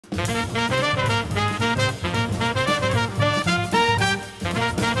Hey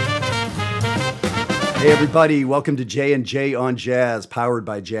everybody, welcome to J&J On Jazz, powered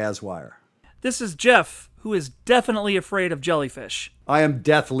by Jazzwire. This is Jeff, who is definitely afraid of jellyfish. I am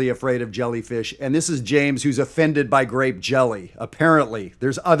deathly afraid of jellyfish, and this is James, who's offended by grape jelly. Apparently,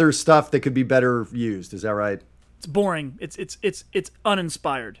 there's other stuff that could be better used. Is that right? It's boring. It's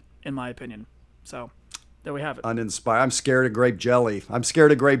uninspired, in my opinion. So, there we have it. Uninspired. I'm scared of grape jelly. I'm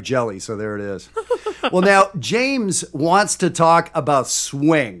scared of grape jelly, so there it is. Well, now, James wants to talk about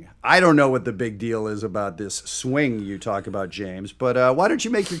swing. I don't know what the big deal is about this swing you talk about, James, but why don't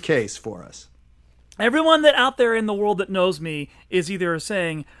you make your case for us? Everyone that out there in the world that knows me is either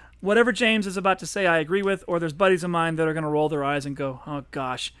saying, whatever James is about to say I agree with, or there's buddies of mine that are going to roll their eyes and go, oh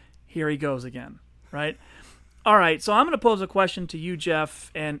gosh, here he goes again, right? All right, so I'm going to pose a question to you,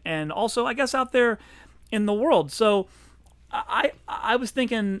 Jeff, and also, I guess, out there in the world. So I was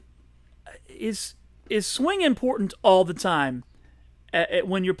thinking, is swing important all the time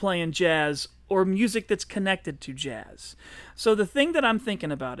when you're playing jazz or music that's connected to jazz? So the thing that I'm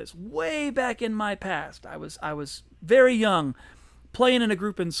thinking about is way back in my past, I was very young, playing in a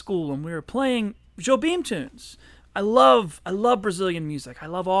group in school, and we were playing Jobim tunes. I love Brazilian music. I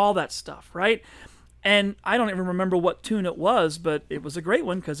love all that stuff, right? And I don't even remember what tune it was, but it was a great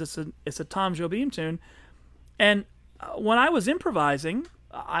one because it's a Tom Jobim tune. And when I was improvising,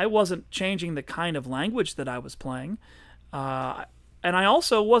 I wasn't changing the kind of language that I was playing, and I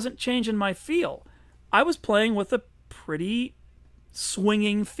also wasn't changing my feel. I was playing with a pretty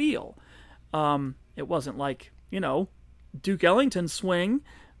swinging feel. It wasn't like, Duke Ellington swing,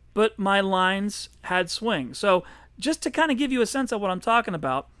 but my lines had swing. So just to kind of give you a sense of what I'm talking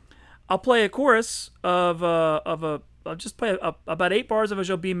about, I'll play a chorus I'll just play about 8 bars of a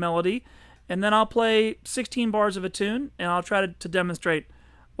Jobim melody, and then I'll play 16 bars of a tune, and I'll try to demonstrate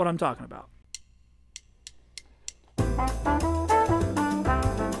what I'm talking about.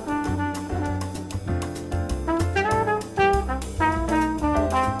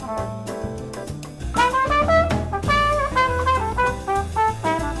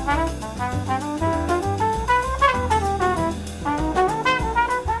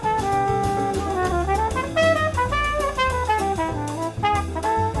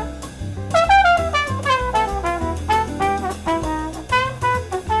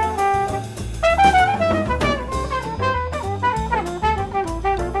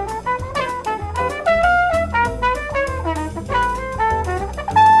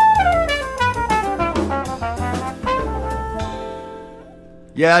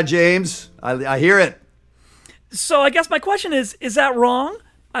 Yeah, James, I hear it. So I guess my question is that wrong?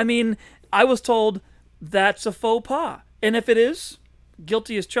 I mean, I was told that's a faux pas, and if it is,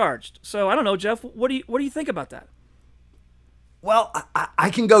 guilty as charged. So I don't know, Jeff. What do you think about that? Well, I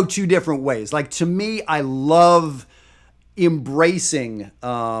can go 2 different ways. Like, to me, I love embracing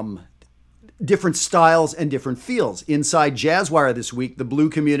different styles and different feels. Inside Jazzwire this week, the Blue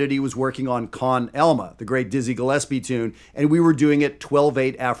community was working on Con Elma, the great Dizzy Gillespie tune, and we were doing it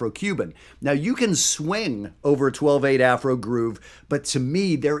 12/8 Afro Cuban. Now, you can swing over a 12/8 Afro groove, but to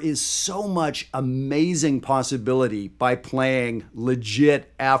me, there is so much amazing possibility by playing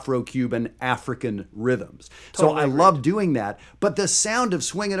legit Afro Cuban African rhythms. Totally so I love doing that, but the sound of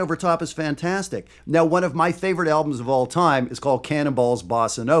swinging over top is fantastic. Now, one of my favorite albums of all time is called Cannonball's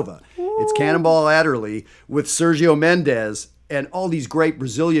Bossa Nova. It's Cannonball Adderley with Sergio Mendes and all these great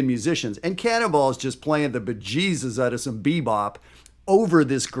Brazilian musicians. And Cannonball is just playing the bejesus out of some bebop over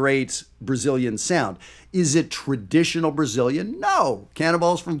this great Brazilian sound. Is it traditional Brazilian? No.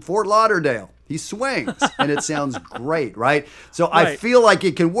 Cannonball's from Fort Lauderdale. He swings, and it sounds great, right? So Right. I feel like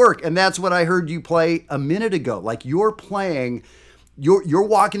it can work, and that's what I heard you play a minute ago. Like, you're playing, you're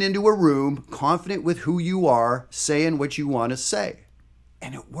walking into a room, confident with who you are, saying what you want to say,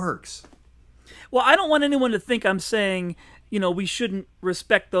 and it works. Well, I don't want anyone to think I'm saying, we shouldn't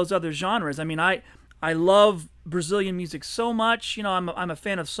respect those other genres. I mean, I love Brazilian music so much. I'm a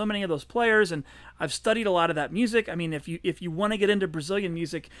fan of so many of those players, and I've studied a lot of that music. I mean, if you want to get into Brazilian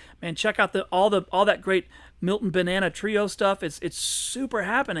music, man, check out all that great Milton Banana Trio stuff. It's super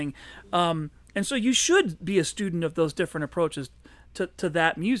happening, and so you should be a student of those different approaches to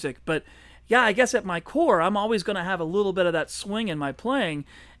that music. But yeah, I guess at my core, I'm always going to have a little bit of that swing in my playing.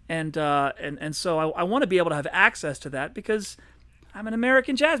 And so I want to be able to have access to that because I'm an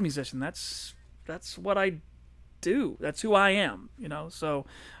American jazz musician. That's what I do. That's who I am, So,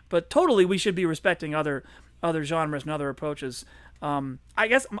 but totally, we should be respecting other genres and other approaches. I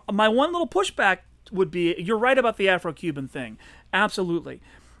guess my one little pushback would be, you're right about the Afro Cuban thing. Absolutely.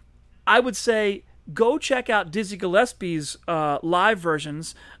 I would say go check out Dizzy Gillespie's live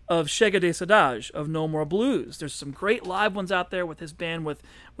versions of Chega de Saudade, of No More Blues. There's some great live ones out there with his band, with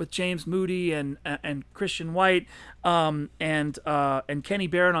James Moody and Christian White, and Kenny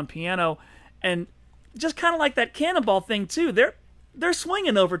Barrett on piano, and just kind of like that Cannonball thing too. They're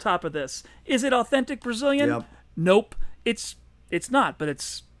swinging over top of this. Is it authentic Brazilian? Yep. Nope. It's not, but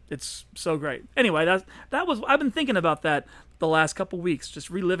it's so great. Anyway, that was, I've been thinking about that the last couple weeks, just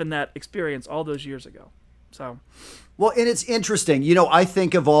reliving that experience all those years ago. So, well, and it's interesting. You know, I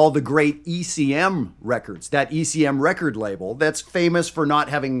think of all the great ECM records, that ECM record label that's famous for not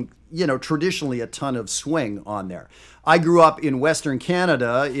having, you know, traditionally a ton of swing on there. I grew up in Western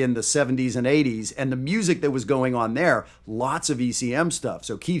Canada in the 70s and 80s, and the music that was going on there, lots of ECM stuff.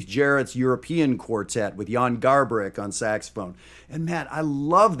 So Keith Jarrett's European Quartet with Jan Garbarek on saxophone. And man, I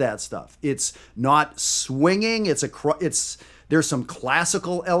love that stuff. It's not swinging, there's some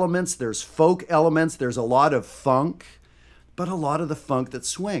classical elements, there's folk elements, there's a lot of funk, but a lot of the funk that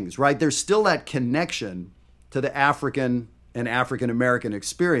swings, right? There's still that connection to the African and African-American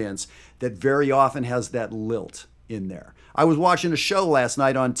experience that very often has that lilt in there. I was watching a show last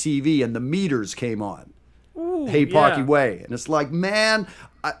night on TV and the Meters came on. ooh, Hey Parky yeah. Way. And it's like, man,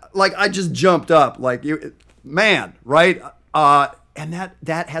 I just jumped up. Like, man, right? And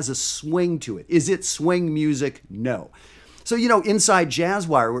that has a swing to it. Is it swing music? No. So, you know, inside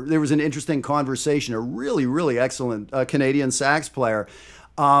Jazzwire, there was an interesting conversation. A really, really excellent Canadian sax player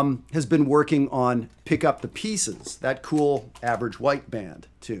has been working on Pick Up the Pieces, that cool Average White Band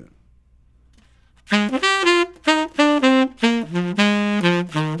tune.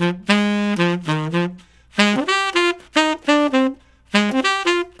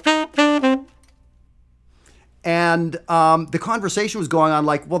 And the conversation was going on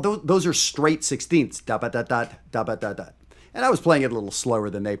like, well, those are straight 16ths, da-ba-da-da, da-ba-da-da. And I was playing it a little slower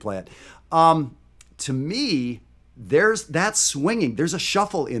than they play it. To me, that's swinging. There's a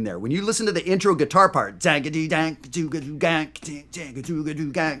shuffle in there. When you listen to the intro guitar part,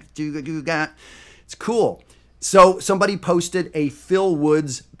 it's cool. So somebody posted a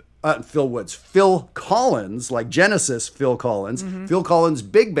Phil Collins, like Genesis Phil Collins, Phil Collins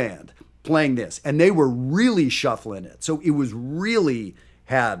big band playing this. And they were really shuffling it. So it was really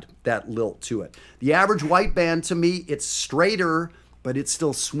had that lilt to it. The Average White Band, to me, it's straighter, but it's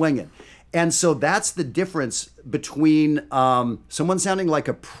still swinging. And so that's the difference between someone sounding like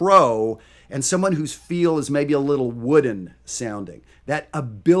a pro and someone whose feel is maybe a little wooden sounding. That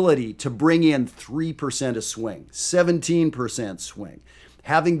ability to bring in 3% of swing, 17% swing,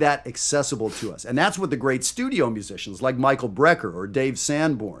 having that accessible to us. And that's what the great studio musicians like Michael Brecker or Dave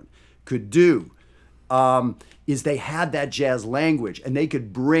Sanborn could do, is they had that jazz language and they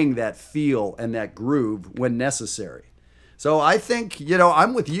could bring that feel and that groove when necessary. So I think, you know,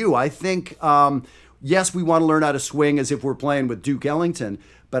 I'm with you. I think, yes, we want to learn how to swing as if we're playing with Duke Ellington,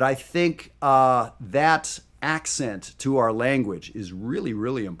 but I think that accent to our language is really,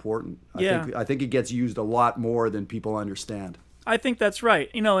 really important. I think it gets used a lot more than people understand. I think that's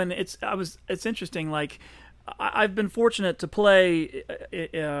right. You know, and it's interesting. Like, I've been fortunate to play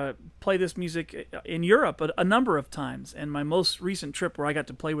this music in Europe a number of times, and my most recent trip where I got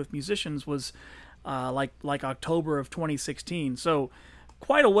to play with musicians was like October of 2016. So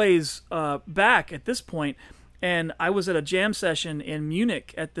quite a ways back at this point. And I was at a jam session in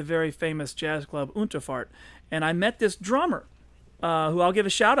Munich at the very famous jazz club Unterfahrt, and I met this drummer who I'll give a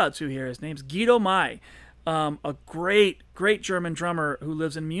shout out to here. His name's Guido Mai, a great German drummer who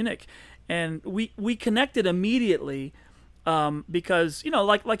lives in Munich. And we connected immediately because, you know,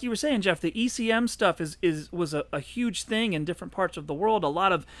 like you were saying, Jeff, the ECM stuff was a huge thing in different parts of the world. A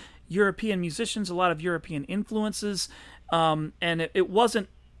lot of European musicians, a lot of European influences, and it wasn't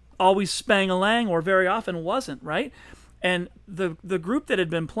always spang-a-lang, or very often wasn't, right? And the group that had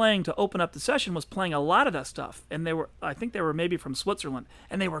been playing to open up the session was playing a lot of that stuff, and I think they were maybe from Switzerland,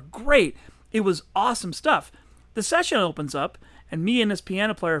 and they were great. It was awesome stuff. The session opens up, and me and this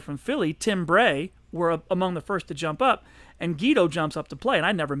piano player from Philly, Tim Bray, were among the first to jump up, and Guido jumps up to play, and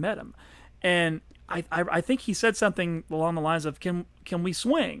I never met him. And I think he said something along the lines of, can we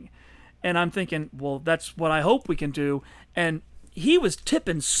swing? And I'm thinking, well, that's what I hope we can do. And he was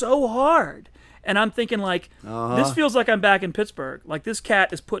tipping so hard. And I'm thinking, like, this feels like I'm back in Pittsburgh. Like, this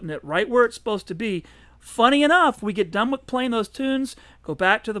cat is putting it right where it's supposed to be. Funny enough, we get done with playing those tunes, go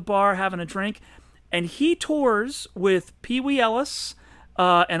back to the bar, having a drink, and he tours with Pee Wee Ellis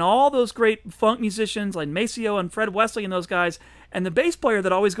and all those great funk musicians like Maceo and Fred Wesley and those guys. And the bass player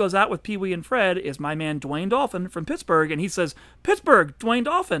that always goes out with Pee Wee and Fred is my man Dwayne Dolphin from Pittsburgh. And he says, Pittsburgh, Dwayne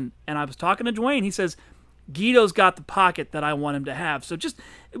Dolphin. And I was talking to Dwayne. He says, Guido's got the pocket that I want him to have. So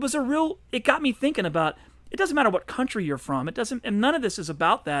it got me thinking about, it doesn't matter what country you're from. And none of this is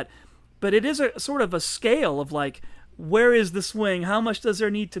about that, but it is a sort of a scale of like, where is the swing? How much does there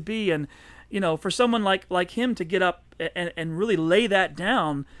need to be? And, for someone like him to get up and really lay that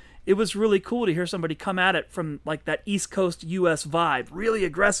down, it was really cool to hear somebody come at it from like that East Coast U.S. vibe, really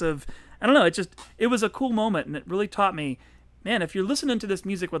aggressive. I don't know, it was a cool moment, and it really taught me, man, if you're listening to this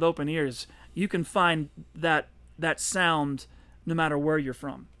music with open ears, you can find that sound no matter where you're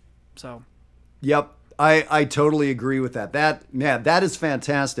from. So, yep. I totally agree with that. That is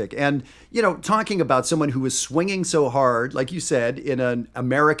fantastic. And, talking about someone who was swinging so hard, like you said, in an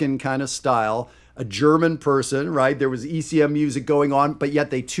American kind of style, a German person, right? There was ECM music going on, but yet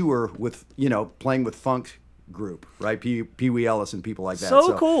they tour with, playing with funk group, right? Pee Wee Ellis and people like that.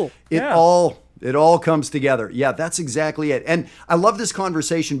 So cool. It all comes together. Yeah, that's exactly it. And I love this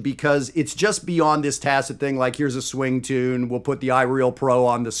conversation because it's just beyond this tacit thing, like here's a swing tune, we'll put the iReal Pro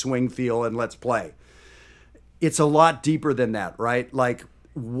on the swing feel and let's play. It's a lot deeper than that, right? Like,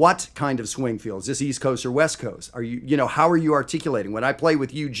 what kind of swing feel? Is this East Coast or West Coast? Are you, how are you articulating? When I play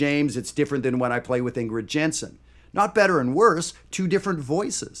with you, James, it's different than when I play with Ingrid Jensen. Not better and worse, two different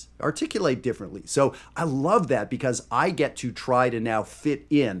voices, articulate differently. So I love that because I get to try to now fit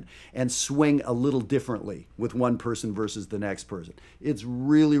in and swing a little differently with one person versus the next person. It's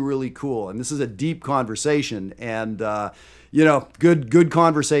really, really cool. And this is a deep conversation, and good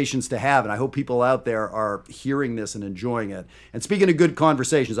conversations to have. And I hope people out there are hearing this and enjoying it. And speaking of good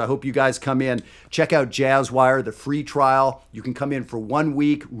conversations, I hope you guys come in, check out Jazzwire, the free trial. You can come in for 1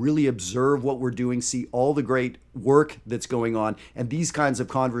 week, really observe what we're doing, see all the great work that's going on, and these kinds of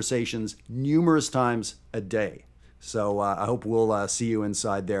conversations numerous times a day. So I hope we'll see you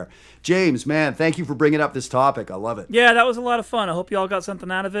inside there. James, man, thank you for bringing up this topic. I love it. Yeah, that was a lot of fun. I hope you all got something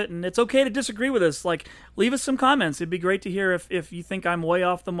out of it. And it's okay to disagree with us. Like, leave us some comments. It'd be great to hear if you think I'm way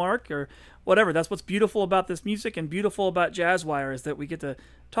off the mark or whatever. That's what's beautiful about this music and beautiful about Jazzwire, is that we get to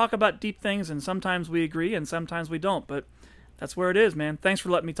talk about deep things, and sometimes we agree and sometimes we don't. But that's where it is, man. Thanks for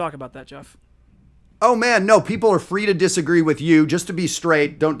letting me talk about that, Jeff. Oh, man, no, people are free to disagree with you. Just to be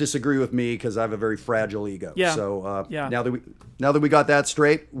straight, don't disagree with me because I have a very fragile ego. Yeah. So now that we got that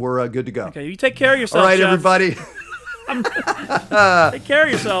straight, we're good to go. Okay, you take care of yourself, All right, Jeff. everybody. Take care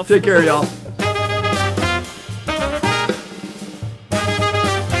of yourself. Take care, y'all.